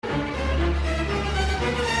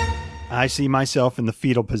I see myself in the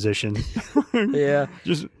fetal position. Yeah.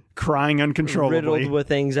 Just crying uncontrollably. Riddled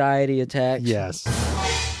with anxiety attacks. Yes.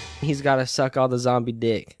 He's got to suck all the zombie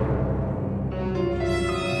dick.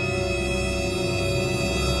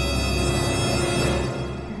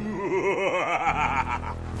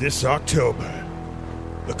 This October,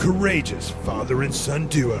 a courageous father and son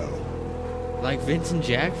duo. Like Vince and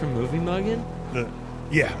Jack from Movie Muggin'?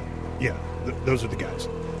 Yeah, those are the guys.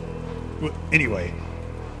 Well, anyway,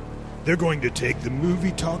 they're going to take the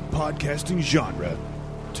movie talk podcasting genre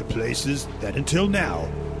to places that until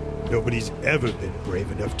now, nobody's ever been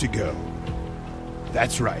brave enough to go.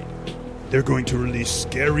 That's right. They're going to release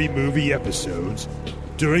scary movie episodes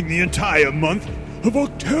during the entire month of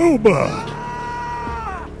October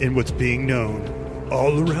in what's being known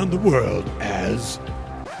all around the world as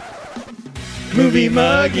Movie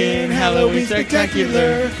Muggin' Halloween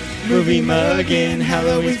Spectacular. Movie Muggin'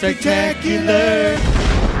 Halloween Spectacular.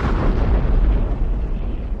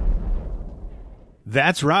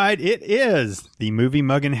 That's right. It is the Movie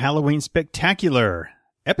Muggin' Halloween Spectacular.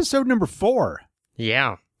 Episode number 4.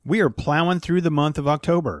 Yeah. We are plowing through the month of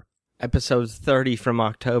October. Episode 30 from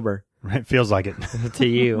October. It feels like it. To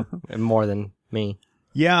you, and more than me.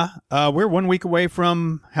 Yeah, we're 1 week away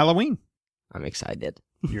from Halloween. I'm excited.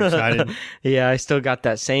 You're excited? Yeah, I still got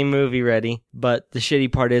that same movie ready, but the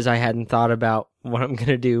shitty part is I hadn't thought about what I'm going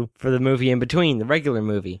to do for the movie in between, the regular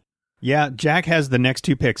movie. Yeah, Jack has the next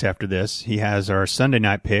 2 picks after this. He has our Sunday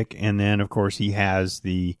night pick, and then, of course, he has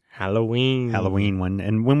the Halloween one.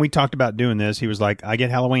 And when we talked about doing this, he was like, I get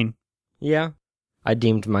Halloween. Yeah. I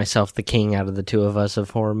deemed myself the king out of the two of us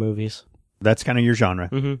of horror movies. That's kind of your genre.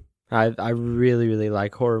 Mm-hmm. I really, really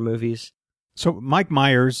like horror movies. So Mike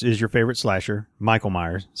Myers is your favorite slasher. Michael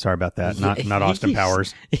Myers. Sorry about that. Not Austin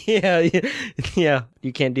Powers. Yeah.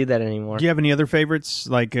 You can't do that anymore. Do you have any other favorites,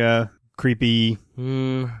 like creepy,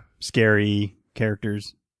 scary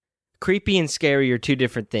characters? Creepy and scary are two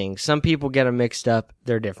different things. Some people get them mixed up.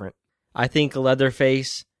 They're different. I think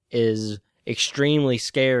Leatherface is extremely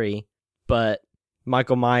scary, but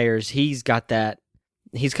Michael Myers, he's got that.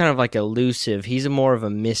 He's kind of like elusive. He's more of a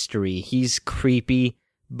mystery. He's creepy,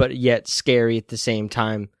 but yet scary at the same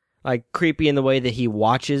time. Like creepy in the way that he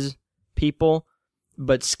watches people,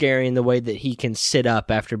 but scary in the way that he can sit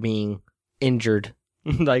up after being injured,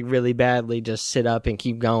 like really badly, just sit up and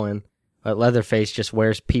keep going. But Leatherface just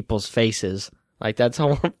wears people's faces. Like that's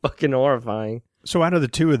fucking horrifying. So out of the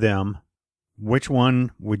two of them, which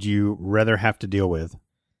one would you rather have to deal with?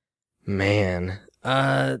 Man,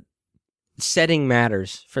 setting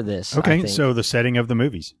matters for this. Okay, so the setting of the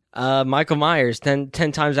movies. Michael Myers, 10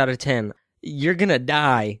 times out of 10. You're going to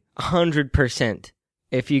die 100%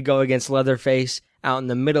 if you go against Leatherface out in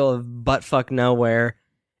the middle of buttfuck nowhere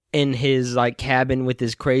in his like cabin with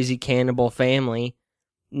his crazy cannibal family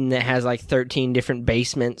that has like 13 different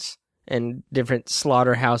basements and different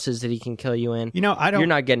slaughterhouses that he can kill you in. You know, You're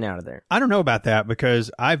not getting out of there. I don't know about that because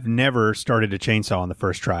I've never started a chainsaw on the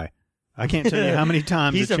first try. I can't tell you how many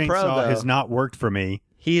times a chainsaw has not worked for me.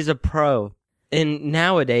 He's a pro. And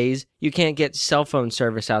nowadays, you can't get cell phone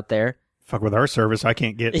service out there. Fuck with our service. I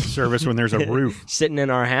can't get service when there's a roof. Sitting in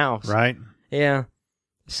our house. Right? Yeah.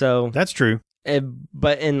 So. That's true.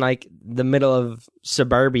 But in like the middle of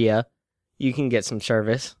suburbia, you can get some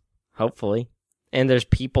service. Hopefully. And there's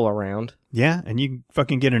people around. Yeah. And you can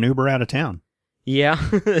fucking get an Uber out of town. Yeah.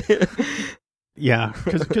 Yeah.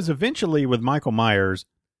 Because eventually with Michael Myers,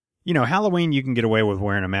 you know, Halloween, you can get away with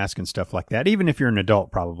wearing a mask and stuff like that, even if you're an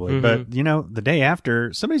adult, probably. Mm-hmm. But, you know, the day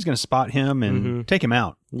after, somebody's going to spot him and take him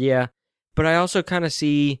out. Yeah. But I also kind of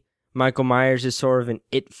see Michael Myers as sort of an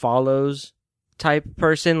It Follows type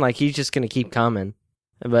person. Like, he's just going to keep coming.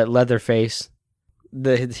 But Leatherface,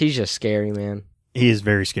 he's just scary, man. He is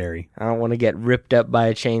very scary. I don't want to get ripped up by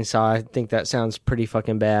a chainsaw. I think that sounds pretty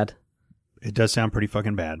fucking bad. It does sound pretty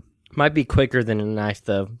fucking bad. Might be quicker than a knife,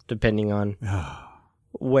 though, depending on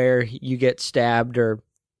where you get stabbed or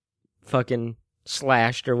fucking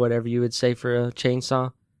slashed or whatever you would say for a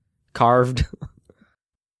chainsaw. Carved.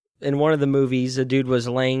 In one of the movies, a dude was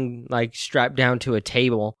laying, like, strapped down to a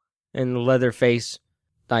table, and Leatherface,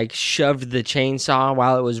 like, shoved the chainsaw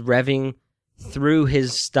while it was revving through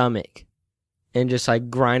his stomach and just, like,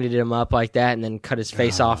 grinded him up like that and then cut his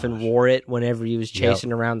face off and wore it whenever he was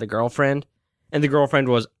chasing around the girlfriend. And the girlfriend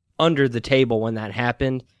was under the table when that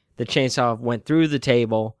happened. The chainsaw went through the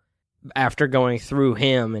table after going through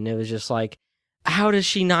him, and it was just like, how does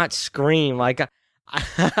she not scream? Like,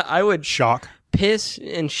 I would shock, piss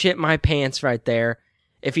and shit my pants right there.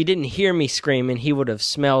 If he didn't hear me screaming, he would have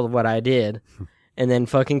smelled what I did and then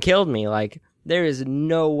fucking killed me. Like, there is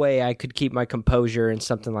no way I could keep my composure in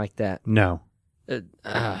something like that. No.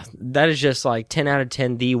 That is just like 10 out of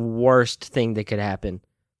 10 the worst thing that could happen.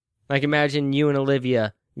 Like imagine you and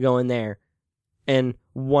Olivia going there and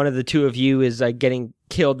one of the two of you is like getting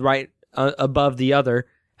killed right above the other.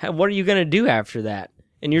 What are you going to do after that?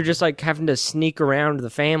 And you're just like having to sneak around the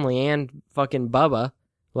family and fucking Bubba,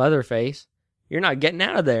 Leatherface. You're not getting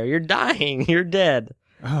out of there. You're dying. You're dead.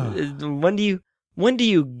 When do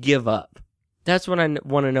you give up? That's what I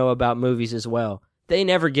want to know about movies as well. They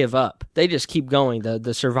never give up. They just keep going.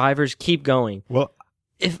 The survivors keep going. Well,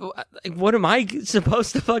 what am I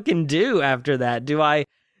supposed to fucking do after that? Do I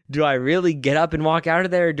really get up and walk out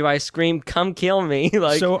of there? Or do I scream, "Come kill me"?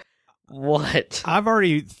 so what? I've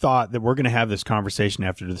already thought that we're going to have this conversation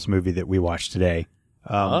after this movie that we watched today.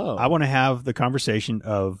 I want to have the conversation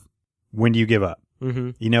of when do you give up?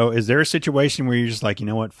 Mm-hmm. You know, is there a situation where you're just like, you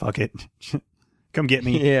know what, fuck it, come get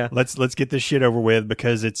me. Yeah. Let's get this shit over with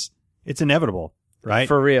because it's inevitable, right?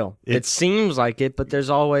 For real. It seems like it, but there's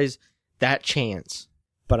always that chance.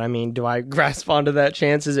 But I mean, do I grasp onto that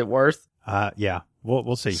chance? Is it worth? Yeah,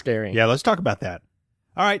 we'll see. Scary. Yeah, let's talk about that.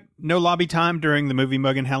 All right, no lobby time during the Movie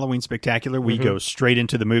Muggin' Halloween Spectacular. We go straight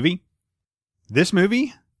into the movie. This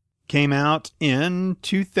movie came out in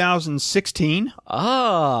 2016.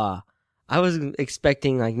 I was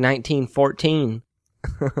expecting like 1914.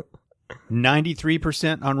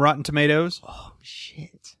 93% on Rotten Tomatoes. Oh,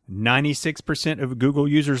 shit. 96% of Google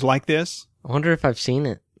users like this. I wonder if I've seen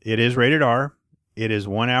it. It is rated R. It is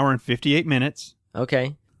 1 hour and 58 minutes.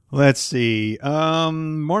 Okay. Let's see.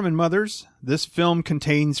 Mormon Mothers. This film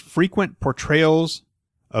contains frequent portrayals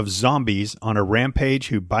of zombies on a rampage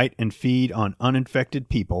who bite and feed on uninfected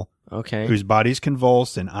people. Okay. Whose bodies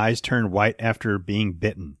convulse and eyes turn white after being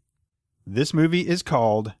bitten. This movie is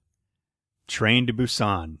called Train to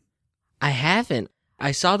Busan. I haven't.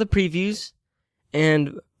 I saw the previews,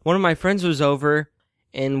 and one of my friends was over,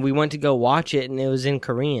 and we went to go watch it, and it was in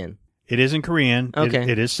Korean. It is in Korean. Okay.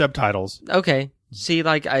 It is subtitles. Okay. See,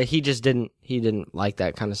 like, he didn't like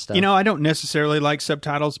that kind of stuff. You know, I don't necessarily like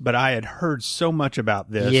subtitles, but I had heard so much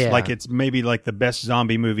about this. Yeah. Like it's maybe like the best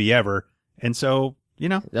zombie movie ever. And so, you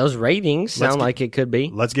know. Those ratings sound like it could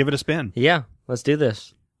be. Let's give it a spin. Yeah, let's do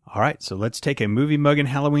this. All right, so let's take a Movie Muggin'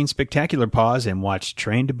 Halloween Spectacular pause and watch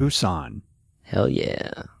Train to Busan. Hell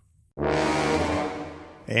yeah.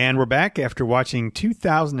 And we're back after watching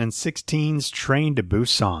 2016's Train to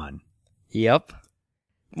Busan. Yep.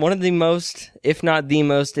 One of the most, if not the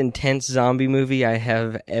most intense zombie movie I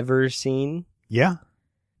have ever seen. Yeah.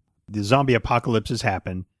 The zombie apocalypse has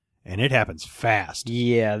happened, and it happens fast.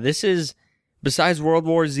 Yeah, this is, besides World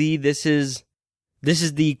War Z, this is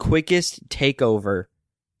the quickest takeover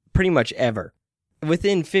pretty much ever.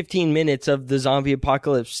 Within 15 minutes of the zombie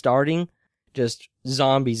apocalypse starting, just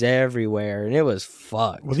zombies everywhere, and it was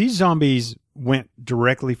fucked. Well, these zombies went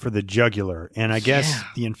directly for the jugular, and I guess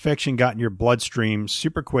the infection got in your bloodstream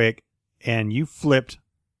super quick, and you flipped.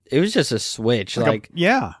 It was just a switch.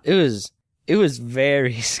 Yeah. It was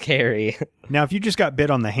very scary. Now, if you just got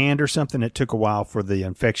bit on the hand or something, it took a while for the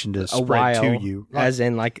infection to spread to you. As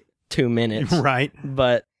in like 2 minutes. Right.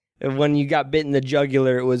 But when you got bit in the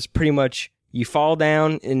jugular, it was pretty much you fall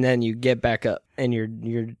down and then you get back up and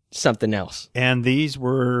you're something else. And these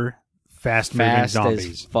were fast-moving zombies.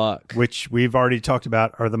 As fuck. Which we've already talked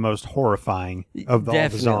about are the most horrifying of all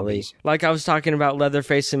the zombies. Like I was talking about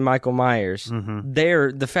Leatherface and Michael Myers.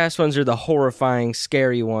 Mm-hmm. The fast ones are the horrifying,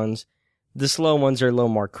 scary ones. The slow ones are a little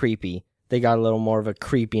more creepy. They got a little more of a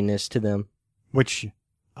creepiness to them. Which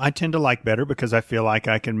I tend to like better because I feel like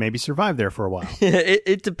I can maybe survive there for a while.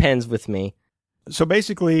 It depends with me. So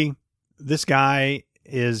basically, this guy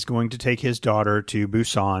is going to take his daughter to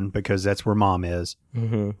Busan because that's where mom is.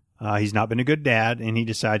 Mm-hmm. He's not been a good dad, and he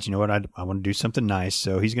decides, you know what, I want to do something nice,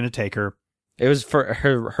 so he's going to take her. It was for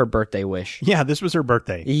her birthday wish. Yeah, this was her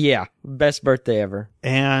birthday. Yeah, best birthday ever.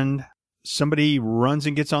 And somebody runs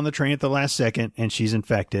and gets on the train at the last second, and she's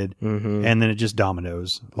infected, mm-hmm. and then it just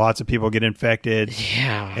dominoes. Lots of people get infected.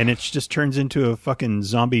 Yeah. And it just turns into a fucking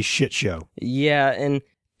zombie shit show. Yeah, and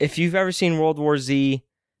if you've ever seen World War Z,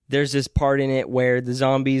 there's this part in it where the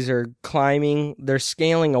zombies are climbing, they're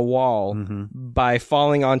scaling a wall mm-hmm. by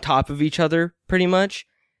falling on top of each other, pretty much.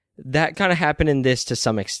 That kind of happened in this to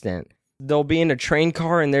some extent. They'll be in a train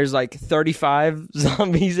car and there's like 35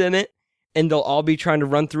 zombies in it, and they'll all be trying to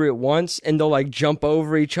run through at once, and they'll like jump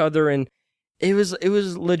over each other, and it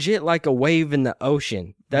was legit like a wave in the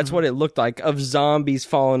ocean. That's mm-hmm. what it looked like, of zombies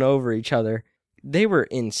falling over each other. They were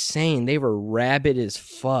insane. They were rabid as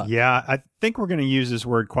fuck. Yeah, I think we're going to use this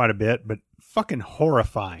word quite a bit, but fucking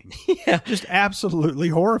horrifying. Yeah. Just absolutely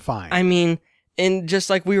horrifying. I mean, and just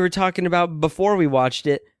like we were talking about before we watched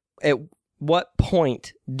it, at what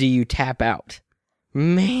point do you tap out?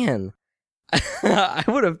 Man, I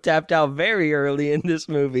would have tapped out very early in this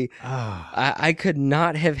movie. Ah. I could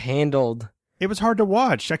not have handled. It was hard to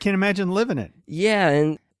watch. I can't imagine living it. Yeah,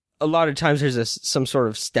 and a lot of times there's some sort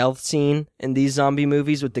of stealth scene in these zombie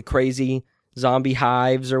movies with the crazy zombie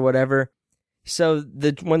hives or whatever. So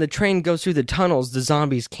when the train goes through the tunnels, the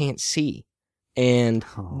zombies can't see, and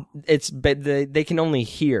they can only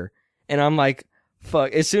hear. And I'm like,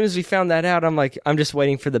 fuck. As soon as we found that out, I'm like, I'm just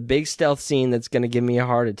waiting for the big stealth scene that's gonna give me a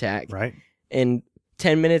heart attack. Right. And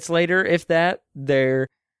 10 minutes later, if that, there's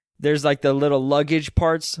like the little luggage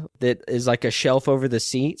parts that is like a shelf over the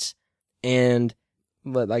seats, and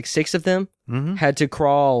like 6 of them had to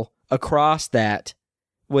crawl across that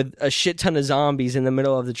with a shit ton of zombies in the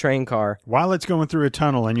middle of the train car. While it's going through a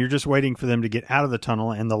tunnel, and you're just waiting for them to get out of the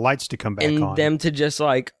tunnel and the lights to come back on. And them to just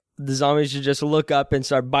like, the zombies to just look up and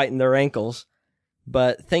start biting their ankles.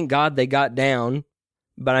 But thank God they got down.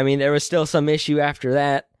 But I mean, there was still some issue after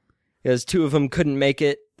that, because 2 of them couldn't make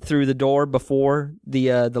it through the door before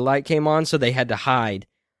the light came on, so they had to hide.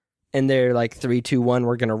 And they're like, 3, 2, 1,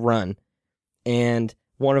 we're going to run. And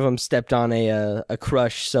one of them stepped on a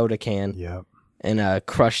crushed soda can. Yep. And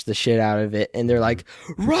crushed the shit out of it. And they're like,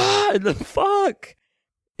 run, the fuck.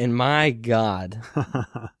 And my God.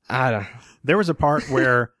 There was a part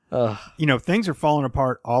where, things are falling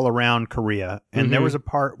apart all around Korea. And there was a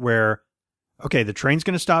part where, okay, the train's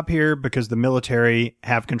going to stop here because the military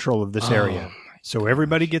have control of this area. So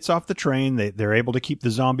everybody gets off the train. They're able to keep the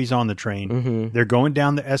zombies on the train. They're going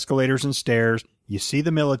down the escalators and stairs. You see the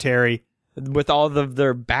military. With all of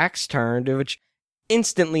their backs turned, which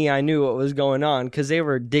instantly I knew what was going on, because they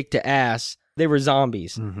were dick to ass. They were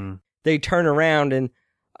zombies. They turn around and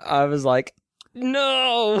I was like,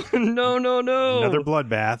 no. Another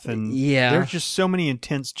bloodbath. And yeah, there's just so many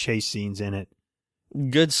intense chase scenes in it.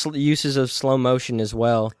 Good uses of slow motion as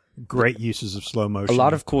well. Great uses of slow motion. A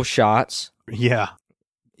lot of cool shots. Yeah.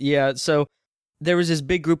 Yeah, so there was this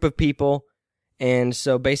big group of people, and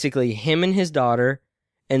so basically him and his daughter,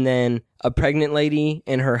 and then a pregnant lady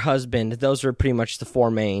and her husband. Those were pretty much the 4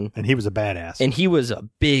 main. And he was a badass. And he was a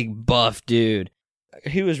big buff dude.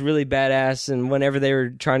 He was really badass, and whenever they were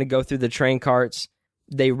trying to go through the train carts,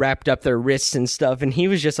 they wrapped up their wrists and stuff, and he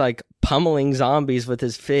was just like pummeling zombies with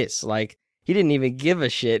his fists. Like, he didn't even give a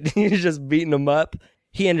shit. He was just beating them up.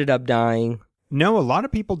 He ended up dying. No, a lot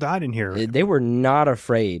of people died in here. They were not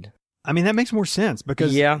afraid. I mean, that makes more sense,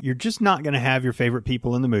 because you're just not going to have your favorite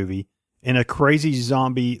people in the movie. In a crazy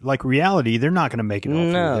zombie like reality, they're not going to make it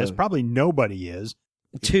all through this. Probably nobody is.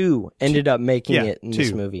 2 ended up making it in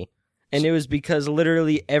this movie. And it was because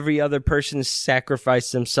literally every other person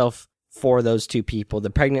sacrificed themselves for those 2 people, the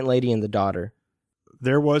pregnant lady and the daughter.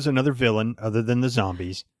 There was another villain other than the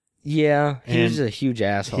zombies. Yeah, he was a huge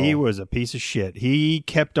asshole. He was a piece of shit. He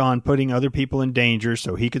kept on putting other people in danger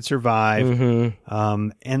so he could survive.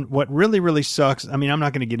 And what really, really sucks, I mean, I'm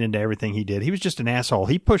not going to get into everything he did. He was just an asshole.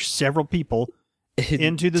 He pushed several people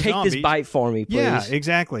into the zombies. Take this bite for me, please. Yeah,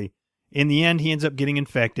 exactly. In the end, he ends up getting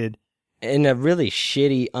infected. In a really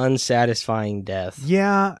shitty, unsatisfying death.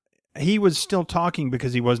 Yeah, he was still talking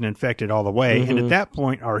because he wasn't infected all the way. And at that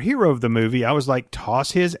point, our hero of the movie, I was like,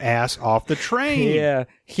 toss his ass off the train. Yeah,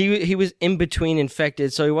 he was in between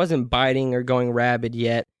infected, so he wasn't biting or going rabid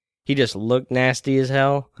yet. He just looked nasty as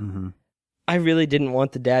hell. I really didn't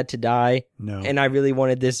want the dad to die. No. And I really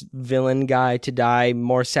wanted this villain guy to die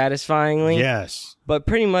more satisfyingly. Yes. But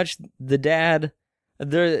pretty much the dad,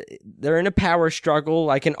 they're in a power struggle,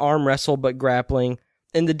 like an arm wrestle, but grappling.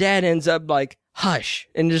 And the dad ends up like, hush,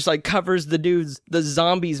 and just like covers the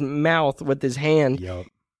zombie's mouth with his hand. Yep.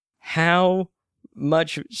 How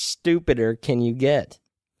much stupider can you get?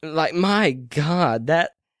 Like, my God,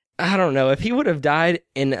 I don't know. If he would have died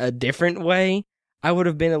in a different way, I would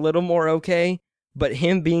have been a little more okay. But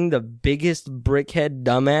him being the biggest brickhead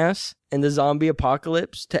dumbass in the zombie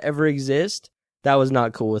apocalypse to ever exist, that was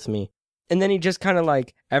not cool with me. And then he just kind of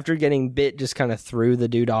like, after getting bit, just kind of threw the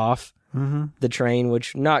dude off the train,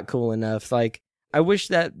 which not cool enough. Like, I wish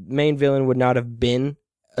that main villain would not have been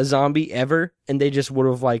a zombie ever, and they just would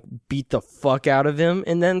have like beat the fuck out of him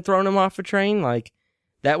and then thrown him off a train. Like,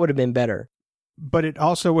 that would have been better. But it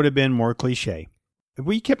also would have been more cliche.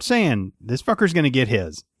 We kept saying, this fucker's going to get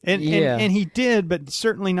his. And he did, but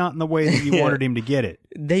certainly not in the way that you wanted him to get it.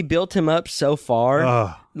 They built him up so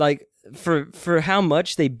far. Like, for how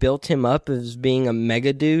much they built him up as being a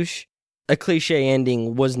mega douche, a cliche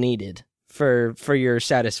ending was needed for your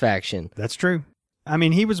satisfaction. That's true. I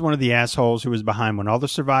mean, he was one of the assholes who was behind when all the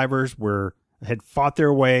survivors had fought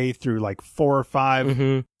their way through like 4 or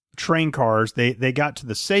 5 train cars. They got to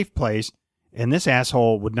the safe place, and this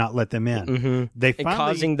asshole would not let them in. Mm-hmm. They and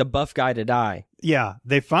causing the buff guy to die. Yeah,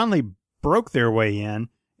 they finally broke their way in,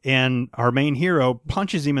 and our main hero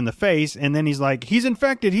punches him in the face, and then he's like, he's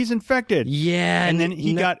infected. Yeah. And then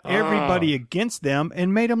he got everybody against them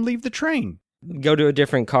and made them leave the train. Go to a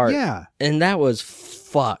different cart. Yeah. And that was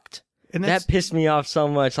fucked. And that pissed me off so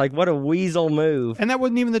much. Like, what a weasel move. And that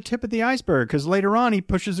wasn't even the tip of the iceberg, because later on he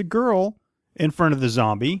pushes a girl in front of the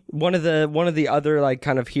zombie. One of the other, like,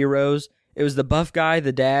 kind of heroes, it was the buff guy,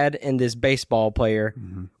 the dad, and this baseball player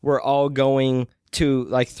were all going to,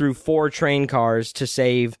 like, through 4 train cars to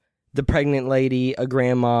save the pregnant lady, a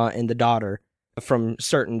grandma, and the daughter from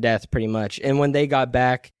certain death, pretty much. And when they got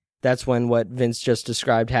back, that's when what Vince just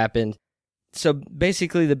described happened. So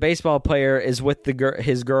basically, the baseball player is with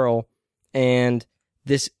his girl, and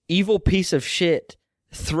this evil piece of shit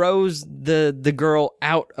throws the girl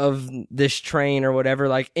out of this train or whatever,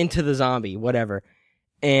 like into the zombie, whatever.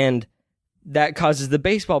 And that causes the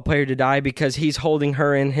baseball player to die because he's holding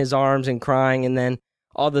her in his arms and crying, and then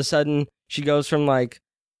all of a sudden she goes from like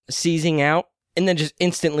seizing out and then just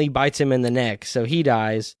instantly bites him in the neck, so he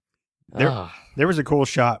dies. There was a cool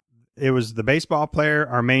shot. It was the baseball player,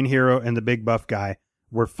 our main hero, and the big buff guy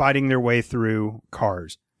were fighting their way through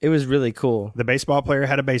cars. It was really cool. The baseball player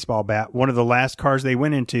had a baseball bat. One of the last cars they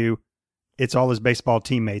went into, it's all his baseball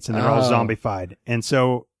teammates, and they're all zombified. And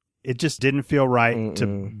so it just didn't feel right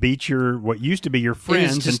to beat what used to be your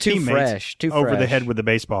friends and teammates over the head with the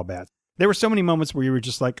baseball bat. There were so many moments where you were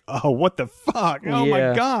just like, oh, what the fuck? Oh,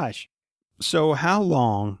 my gosh. So how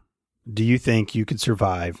long do you think you could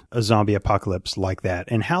survive a zombie apocalypse like that?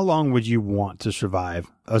 And how long would you want to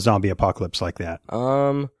survive a zombie apocalypse like that?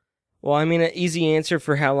 Well, I mean, an easy answer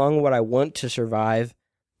for how long would I want to survive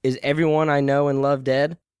is everyone I know and love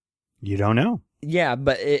dead. You don't know. Yeah,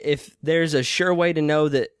 but if there's a sure way to know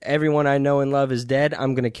that everyone I know and love is dead,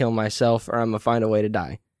 I'm going to kill myself or I'm going to find a way to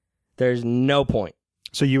die. There's no point.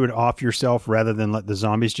 So you would off yourself rather than let the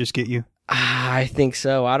zombies just get you? I think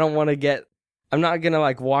so. I don't want to I'm not going to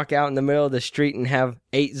like walk out in the middle of the street and have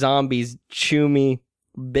 8 zombies chew me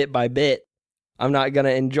bit by bit. I'm not going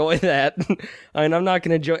to enjoy that. I mean, I'm not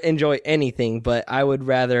going to enjoy anything, but I would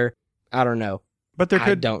rather, I don't know. But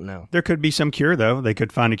I don't know. There could be some cure, though. They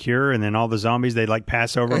could find a cure, and then all the zombies, they'd like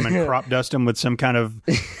pass over them and crop dust them with some kind of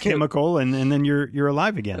chemical, and then you're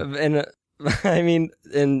alive again. And I mean,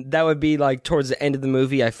 and that would be like towards the end of the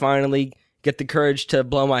movie, I finally get the courage to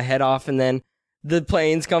blow my head off, and then the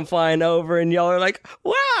planes come flying over, and y'all are like,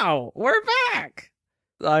 wow, we're back.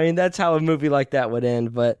 I mean, that's how a movie like that would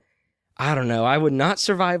end, but I don't know. I would not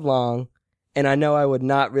survive long, and I know I would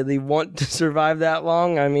not really want to survive that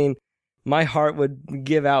long. I mean, my heart would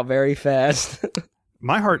give out very fast.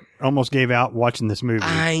 My heart almost gave out watching this movie.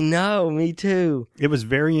 I know, me too. It was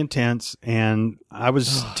very intense, and I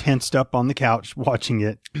was tensed up on the couch watching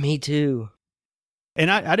it. Me too.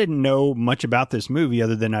 And I didn't know much about this movie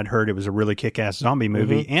other than I'd heard it was a really kick-ass zombie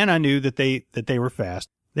movie, and I knew that they were fast.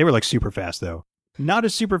 They were like super fast, though. Not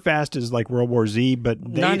as super fast as like World War Z, but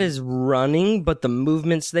not as running, but the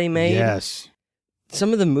movements they made. Yes.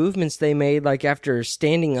 Some of the movements they made, like after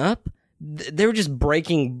standing up, they were just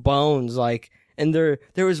breaking bones, like, and there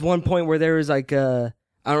was one point where there was like I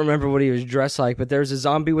don't remember what he was dressed like, but there was a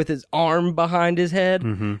zombie with his arm behind his head,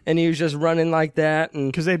 and he was just running like that,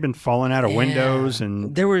 and because they'd been falling out of windows,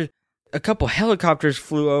 and there were a couple helicopters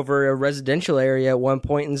flew over a residential area at one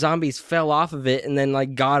point, and zombies fell off of it and then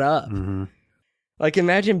like got up. Like,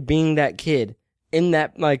 imagine being that kid in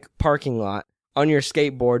that like parking lot on your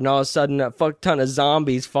skateboard, and all of a sudden a fuck ton of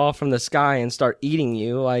zombies fall from the sky and start eating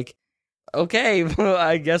you. Like, okay, well,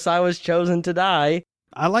 I guess I was chosen to die.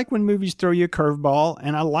 I like when movies throw you a curveball,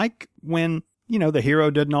 and I like when, the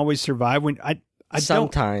hero doesn't always survive. When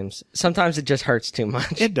sometimes it just hurts too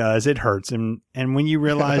much. It does. It hurts. And when you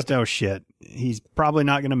realized, oh shit, he's probably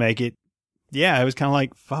not going to make it. Yeah, it was kind of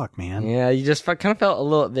like, fuck, man. Yeah, you just kind of felt a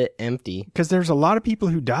little bit empty. Because there's a lot of people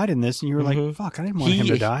who died in this, and you were like, fuck, I didn't want him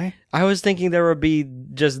to die. I was thinking there would be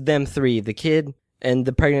just them 3, the kid and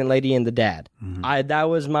the pregnant lady and the dad. That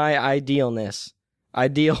was my ideal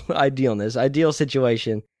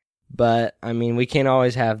situation. But, I mean, we can't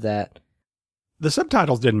always have that. The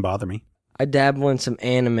subtitles didn't bother me. I dabble in some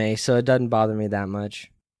anime, so it doesn't bother me that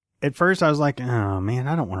much. At first, I was like, oh, man,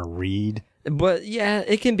 I don't want to read. But yeah,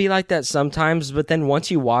 it can be like that sometimes, but then once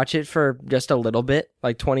you watch it for just a little bit,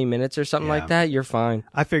 like 20 minutes or something like that, you're fine.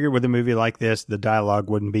 I figured with a movie like this, the dialogue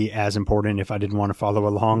wouldn't be as important if I didn't want to follow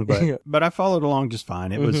along, but I followed along just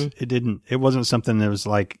fine. It wasn't something that was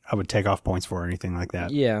like I would take off points for or anything like that.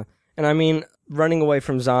 Yeah. And I mean, running away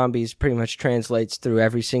from zombies pretty much translates through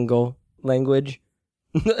every single language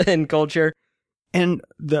and culture. And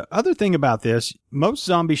the other thing about this, most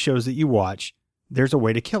zombie shows that you watch, there's a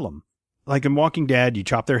way to kill them. Like in Walking Dead, you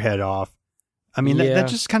chop their head off. I mean, that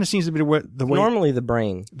just kind of seems to be the way. Normally the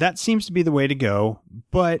brain. That seems to be the way to go.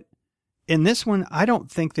 But in this one, I don't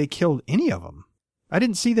think they killed any of them. I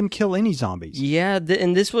didn't see them kill any zombies. Yeah,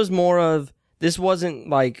 and this was more of, this wasn't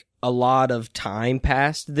like a lot of time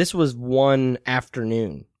passed. This was one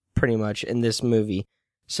afternoon, pretty much, in this movie.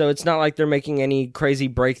 So it's not like they're making any crazy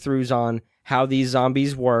breakthroughs on how these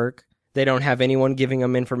zombies work. They don't have anyone giving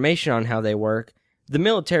them information on how they work. The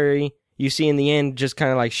military, you see in the end, just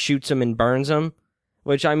kind of like shoots them and burns them,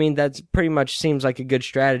 which, I mean, that's pretty much seems like a good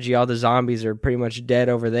strategy. All the zombies are pretty much dead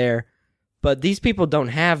over there. But these people don't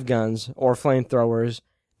have guns or flamethrowers.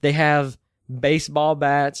 They have baseball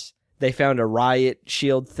bats. They found a riot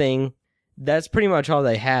shield thing. That's pretty much all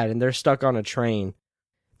they had, and they're stuck on a train.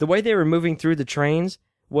 The way they were moving through the trains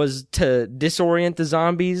was to disorient the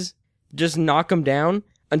zombies, just knock them down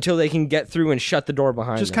until they can get through and shut the door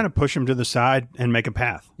behind them. Just kind of push them to the side and make a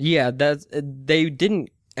path. Yeah, they didn't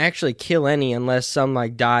actually kill any unless some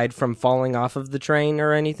like died from falling off of the train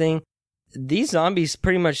or anything. These zombies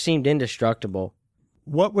pretty much seemed indestructible.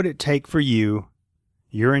 What would it take for you?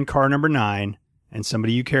 You're in car number 9, and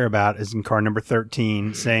somebody you care about is in car number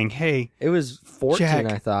 13, saying, "Hey, it was 14, Jack,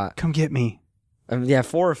 I thought. Come get me." Yeah,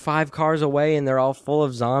 4 or 5 cars away, and they're all full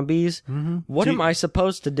of zombies. Mm-hmm. What am I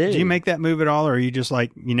supposed to do? Do you make that move at all, or are you just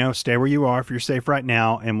like, stay where you are if you're safe right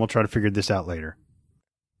now, and we'll try to figure this out later?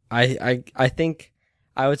 I think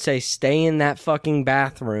I would say stay in that fucking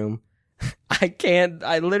bathroom.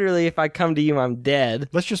 I literally, if I come to you, I'm dead.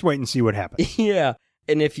 Let's just wait and see what happens. Yeah.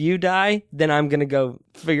 And if you die, then I'm going to go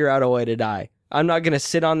figure out a way to die. I'm not going to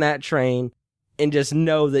sit on that train and just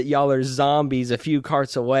know that y'all are zombies a few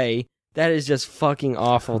carts away. That is just fucking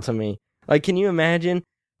awful to me. Like, can you imagine?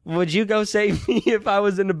 Would you go save me if I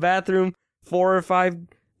was in the bathroom 4 or 5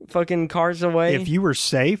 fucking cars away? If you were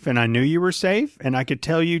safe and I knew you were safe and I could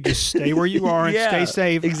tell you just stay where you are and stay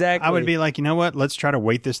safe, exactly. I would be like, you know what? Let's try to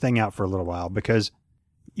wait this thing out for a little while because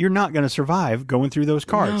you're not going to survive going through those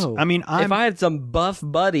cars. No. I mean, if I had some buff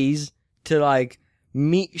buddies to like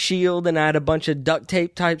meat shield and I had a bunch of duct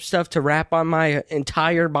tape type stuff to wrap on my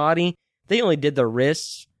entire body, they only did the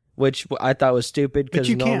wrists, which I thought was stupid because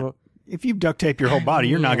can't. If you duct tape your whole body,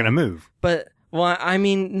 you're not going to move. But, well, I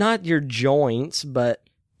mean, not your joints, but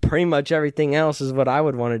pretty much everything else is what I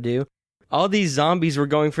would want to do. All these zombies were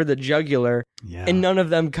going for the jugular, and none of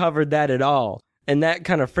them covered that at all. And that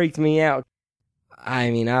kind of freaked me out.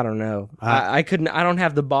 I mean, I don't know. I don't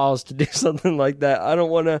have the balls to do something like that. I don't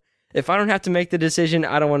want to. If I don't have to make the decision,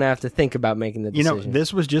 I don't want to have to think about making the decision.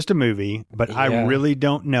 This was just a movie, but I really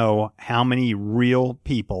don't know how many real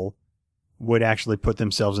people would actually put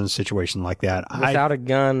themselves in a situation like that. Without a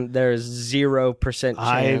gun, there's 0%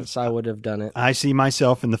 chance I would have done it. I see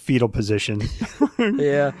myself in the fetal position.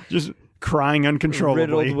 Yeah. Just crying uncontrollably.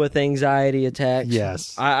 Riddled with anxiety attacks.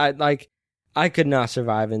 Yes. I could not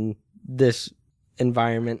survive in this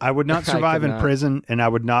environment. I would not survive in prison, and I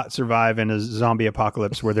would not survive in a zombie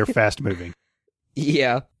apocalypse where they're fast moving.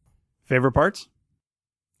 Yeah. Favorite parts?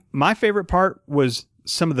 My favorite part was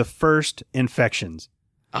some of the first infections.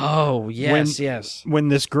 Oh, yes, yes. When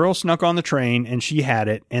this girl snuck on the train and she had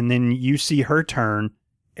it, and then you see her turn,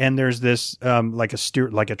 and there's this like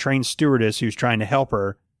a train stewardess who's trying to help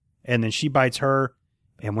her, and then she bites her,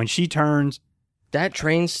 and when she turns, that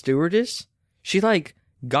train stewardess, she like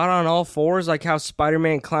got on all fours like how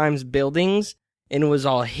Spider-Man climbs buildings, and it was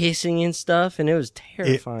all hissing and stuff, and it was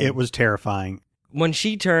terrifying. It was terrifying. When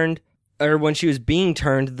she turned, or when she was being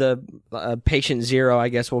turned, the patient 0, I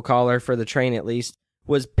guess we'll call her for the train at least,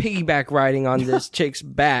 was piggyback riding on this chick's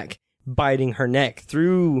back, biting her neck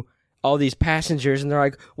through all these passengers, and they're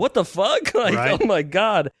like, what the fuck? Like, right? Oh my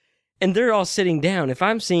God. And they're all sitting down. If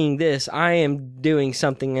I'm seeing this, I am doing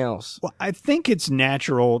something else. Well, I think it's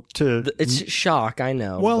natural to... It's shock, I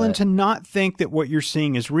know. Well, and to not think that what you're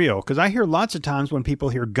seeing is real. Because I hear lots of times when people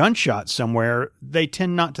hear gunshots somewhere, they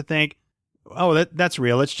tend not to think, oh, that's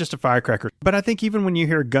real. It's just a firecracker. But I think even when you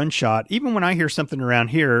hear a gunshot, even when I hear something around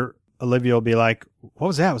here, Olivia will be like, what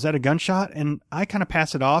was that? Was that a gunshot? And I kind of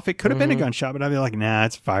pass it off. It could have been a gunshot, but I'd be like, nah,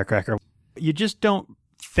 it's a firecracker. You just don't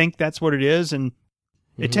think that's what it is. And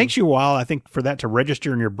it takes you a while, I think, for that to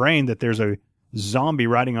register in your brain that there's a zombie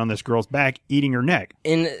riding on this girl's back, eating her neck.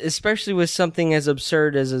 And especially with something as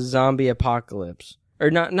absurd as a zombie apocalypse. Or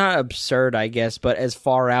not absurd, I guess, but as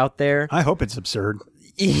far out there. I hope it's absurd.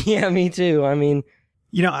 Yeah, me too. I mean...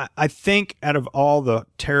 You know, I think out of all the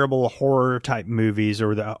terrible horror-type movies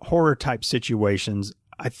or the horror-type situations,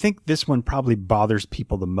 I think this one probably bothers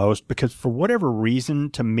people the most because for whatever reason,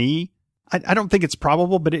 to me, I don't think it's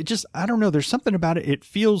probable, but it just, I don't know. There's something about it. It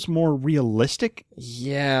feels more realistic.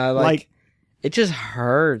 Yeah, like it just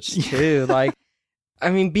hurts too. Like, I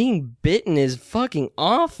mean, being bitten is fucking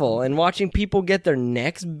awful, and watching people get their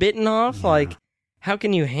necks bitten off, like, how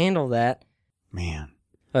can you handle that? Man.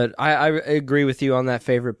 But I agree with you on that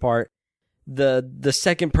favorite part. The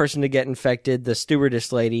second person to get infected, the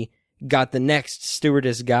stewardess lady, got the next steward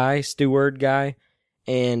guy,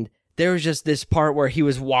 and there was just this part where he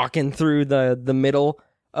was walking through the middle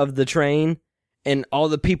of the train, and all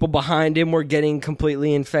the people behind him were getting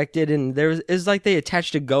completely infected, and it's like they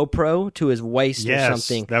attached a GoPro to his waist or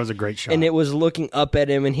something. That was a great shot. And it was looking up at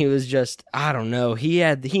him, and he was just, I don't know, he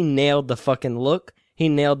nailed the fucking look. He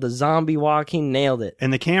nailed the zombie walk. He nailed it.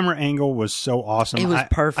 And the camera angle was so awesome. It was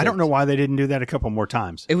perfect. I don't know why they didn't do that a couple more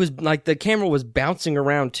times. It was like the camera was bouncing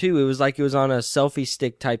around too. It was like it was on a selfie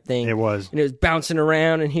stick type thing. It was. And it was bouncing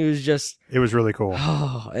around, and he was just... It was really cool.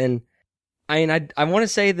 Oh, and I mean, I want to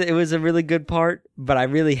say that it was a really good part, but I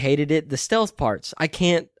really hated it. The stealth parts. I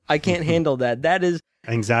can't handle that. That is...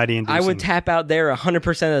 Anxiety inducing. I would tap out there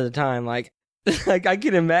 100% of the time. Like I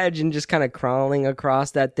can imagine just kind of crawling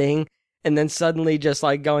across that thing, and then suddenly just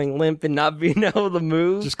like going limp and not being able to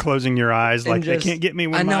move. Just closing your eyes like they can't get me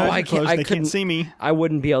when my eyes are closed. They can't see me. I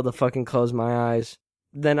wouldn't be able to fucking close my eyes.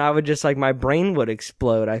 Then I would just like, my brain would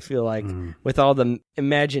explode, I feel like, with all the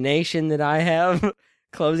imagination that I have.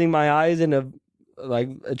 Closing my eyes in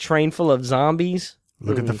a train full of zombies.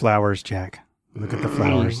 Look at the flowers, Jack. Look at the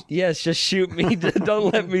flowers. Yes, just shoot me.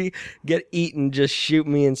 Don't let me get eaten. Just shoot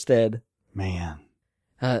me instead. Man.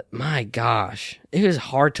 My gosh, it was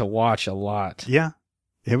hard to watch a lot. Yeah,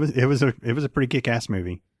 it was a pretty kick-ass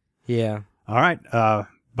movie. Yeah. All right,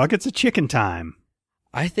 buckets of chicken time.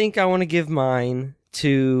 I think I want to give mine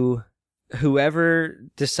to whoever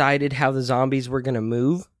decided how the zombies were going to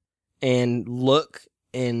move and look,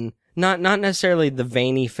 and not necessarily the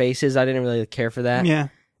veiny faces. I didn't really care for that. Yeah,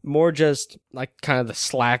 more just like kind of the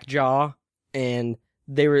slack jaw, and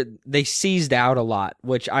they seized out a lot,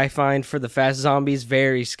 which I find for the fast zombies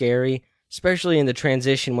very scary, especially in the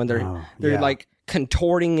transition when they're like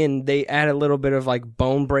contorting, and they add a little bit of like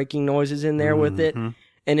bone breaking noises in there with it, and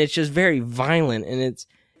it's just very violent, and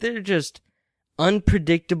they're just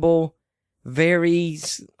unpredictable, very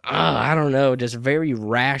I don't know, just very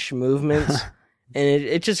rash movements. And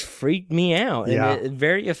it just freaked me out. Yeah. And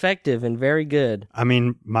very effective and very good. I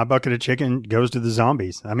mean, my bucket of chicken goes to the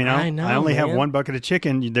zombies. I mean, I only have one bucket of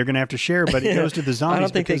chicken. They're going to have to share, but it goes to the zombies. I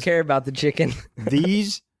don't think they care about the chicken.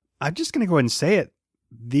 I'm just going to go ahead and say it.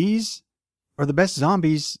 These are the best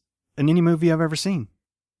zombies in any movie I've ever seen.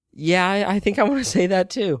 Yeah, I think I want to say that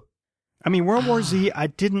too. I mean, World War Z, I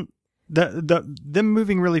didn't... Them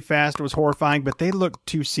moving really fast was horrifying, but they looked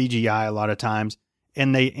too CGI a lot of times.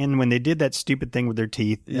 And when they did that stupid thing with their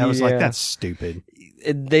teeth, I was like, that's stupid.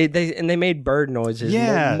 They made bird noises.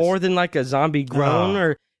 Yes. More than like a zombie groan.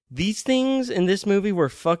 Or these things in this movie were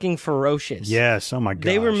fucking ferocious. Yes, oh my gosh.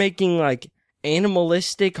 They were making like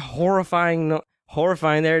animalistic, horrifying,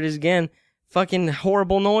 there it is again, fucking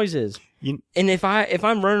horrible noises. And if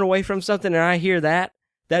I'm running away from something and I hear that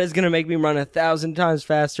is going to make me run 1,000 times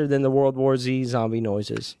faster than the World War Z zombie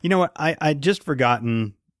noises. You know what? I just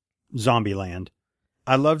forgotten Zombieland.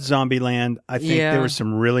 I loved Zombieland. I think there were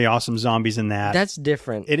some really awesome zombies in that. That's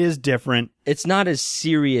different. It is different. It's not as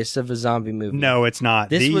serious of a zombie movie. No, it's not.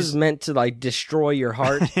 This was meant to like destroy your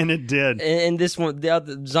heart. And it did. And this one, the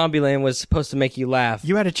other Zombieland, was supposed to make you laugh.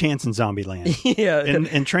 You had a chance in Zombieland. Yeah.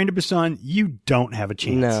 And Train to Busan, you don't have a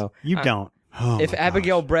chance. No. You don't. If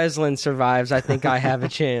Abigail Breslin survives, I think I have a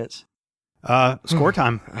chance. Score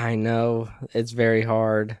time. I know. It's very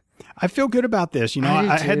hard. I feel good about this. You know,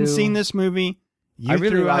 I hadn't seen this movie. I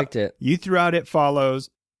really liked it. You threw out It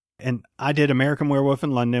Follows, and I did American Werewolf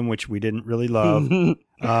in London, which we didn't really love.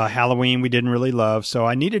 Halloween, we didn't really love. So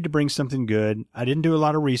I needed to bring something good. I didn't do a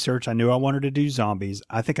lot of research. I knew I wanted to do zombies.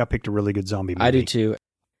 I think I picked a really good zombie movie. I do too.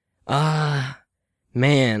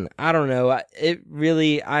 Man, I don't know.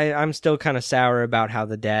 I'm still kind of sour about how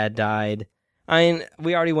the dad died. I mean,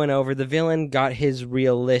 we already went over, the villain got his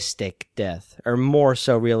realistic death, or more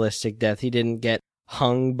so realistic death. He didn't get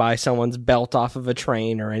hung by someone's belt off of a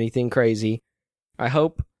train or anything crazy. I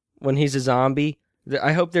hope when he's a zombie,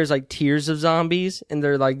 I hope there's like tiers of zombies and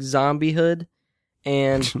they're like zombiehood,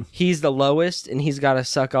 and he's the lowest and he's got to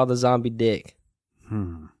suck all the zombie dick.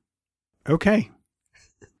 Okay.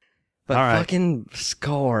 But all right. Fucking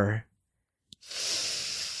score.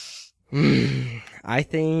 I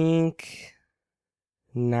think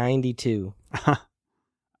 92.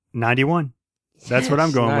 91. That's what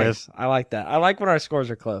I'm going with. I like that. I like when our scores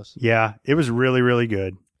are close. Yeah, it was really, really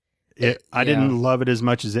good. I didn't love it as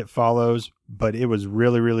much as It Follows, but it was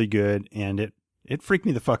really, really good, and it freaked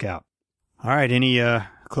me the fuck out. All right, any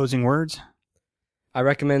closing words? I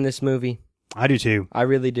recommend this movie. I do too. I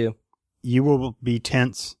really do. You will be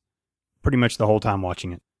tense pretty much the whole time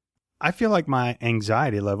watching it. I feel like my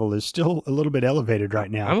anxiety level is still a little bit elevated right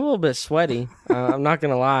now. I'm a little bit sweaty. I'm not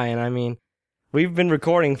going to lie. And I mean, we've been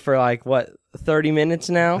recording for 30 minutes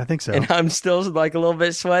now? I think so. And I'm still a little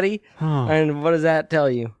bit sweaty. And what does that tell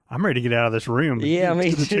you? I'm ready to get out of this room. Yeah,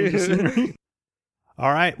 me too.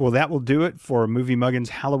 All right. Well, that will do it for Movie Muggin's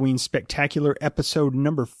Halloween Spectacular episode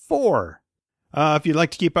number 4. If you'd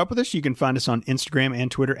like to keep up with us, you can find us on Instagram and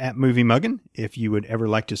Twitter at Movie Muggin. If you would ever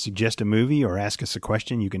like to suggest a movie or ask us a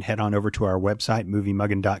question, you can head on over to our website,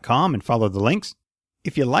 moviemuggin.com, and follow the links.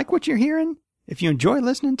 If you like what you're hearing, if you enjoy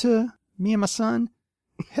listening to me and my son,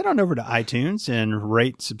 head on over to iTunes and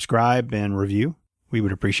rate, subscribe, and review. We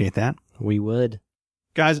would appreciate that. We would.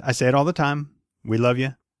 Guys, I say it all the time. We love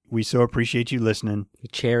you. We so appreciate you listening. We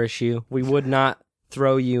cherish you. We would not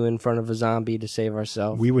throw you in front of a zombie to save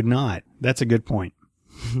ourselves. We would not. That's a good point.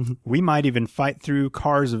 We might even fight through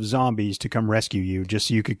cars of zombies to come rescue you just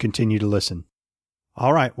so you could continue to listen.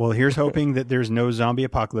 All right. Well, here's hoping that there's no zombie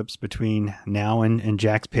apocalypse between now and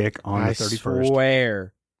Jack's pick on the 31st. I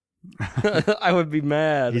swear. I would be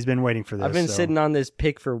mad. He's been waiting for this. I've been sitting on this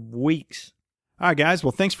pick for weeks. All right, guys.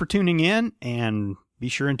 Well, thanks for tuning in, and be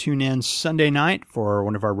sure and tune in Sunday night for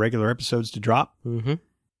one of our regular episodes to drop. Mm-hmm.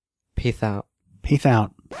 Peace out. Peace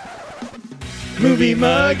out. Movie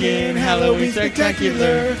Muggin' Halloween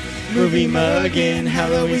Spectacular. Movie Muggin'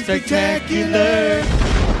 Halloween Spectacular.